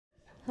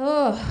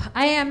Oh,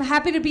 I am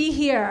happy to be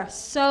here.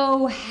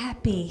 So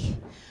happy.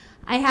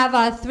 I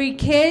have 3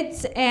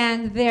 kids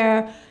and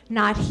they're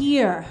not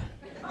here.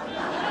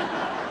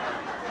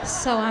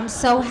 So I'm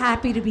so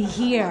happy to be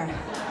here.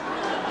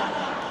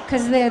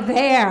 Because they're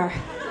there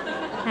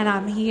and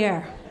I'm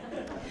here.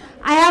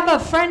 I have a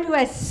friend who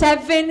has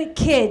 7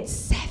 kids.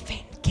 7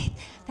 kids.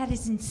 That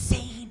is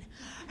insane.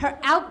 Her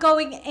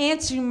outgoing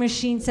answering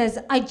machine says,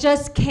 "I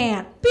just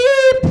can't."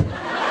 Beep.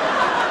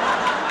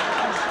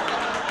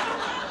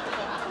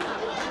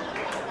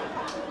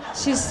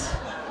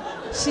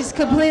 She's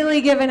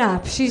completely given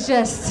up. She's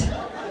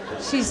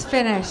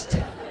finished.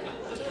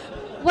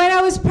 When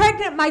I was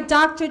pregnant, my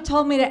doctor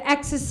told me to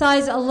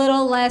exercise a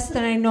little less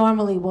than I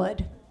normally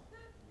would.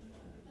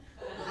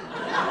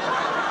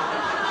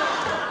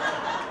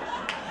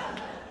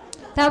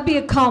 That would be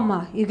a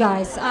coma, you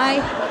guys.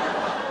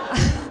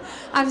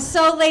 I'm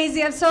so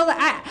lazy.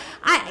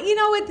 You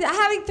know, with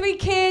having 3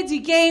 kids, you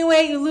gain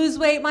weight, you lose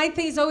weight. My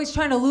thing is always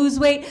trying to lose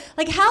weight.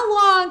 Like, how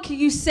long can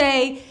you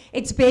say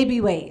it's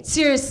baby weight?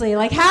 Seriously,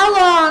 like, how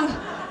long?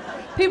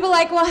 People are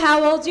like, well,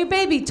 how old's your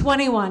baby?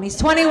 21. He's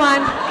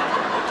 21.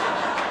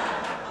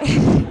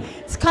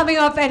 It's coming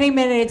off any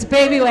minute. It's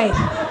baby weight.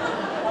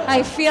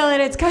 I feel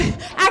it.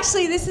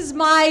 Actually, this is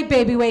my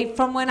baby weight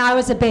from when I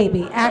was a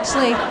baby.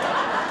 Actually,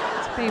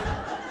 it's baby.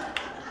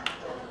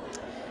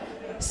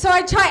 So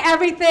I try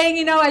everything,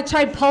 you know, I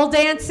tried pole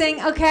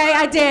dancing, okay,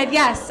 I did,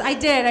 yes, I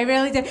did, I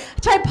really did. I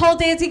tried pole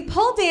dancing.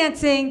 Pole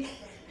dancing,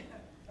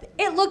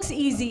 it looks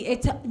easy,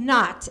 it's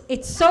not.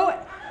 It's so,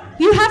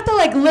 you have to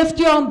like lift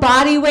your own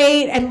body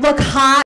weight and look hot.